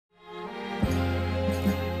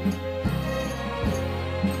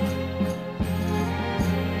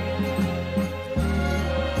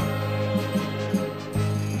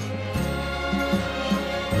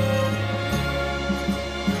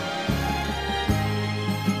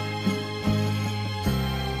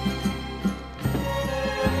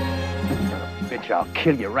bitch, I'll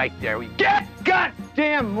kill you right there. Get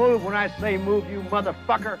goddamn move when I say move, you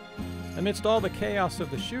motherfucker. Amidst all the chaos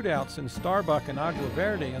of the shootouts in Starbuck and Agua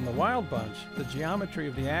Verde and the Wild Bunch, the geometry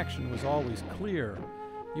of the action was always clear.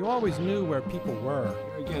 You always knew where people were.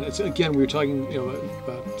 Again, we were talking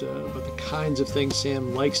about the kinds of things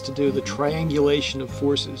Sam likes to do, the triangulation of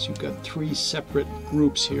forces. You've got three separate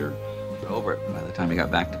groups here. Over it, by the time he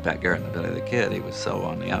got back to Pat Garrett and the Billy the Kid, he was so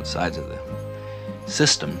on the outsides of the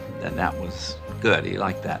system that was good. He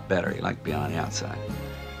liked that better. He liked being on the outside.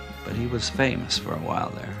 But he was famous for a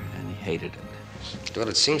while there, and he hated it. Well,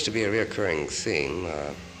 it seems to be a reoccurring theme.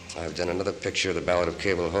 I've done another picture of the Ballad of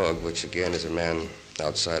Cable Hogue, which again is a man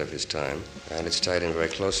outside of his time, and it's tied in very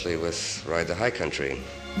closely with Ride the High Country.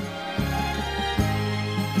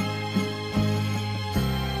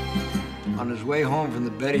 On his way home from the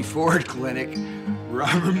Betty Ford Clinic,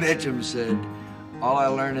 Robert Mitchum said, all I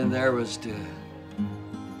learned in there was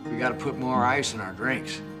we got to put more ice in our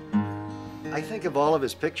drinks. I think of all of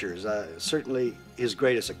his pictures, certainly his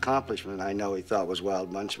greatest accomplishment, I know he thought was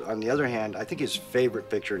Wild Bunch. On the other hand, I think his favorite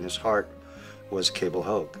picture in his heart was Cable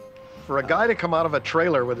Hogue. For a guy to come out of a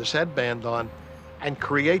trailer with his headband on and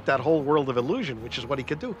create that whole world of illusion, which is what he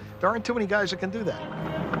could do, there aren't too many guys that can do that.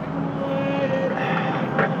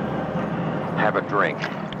 Have a drink,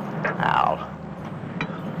 Al.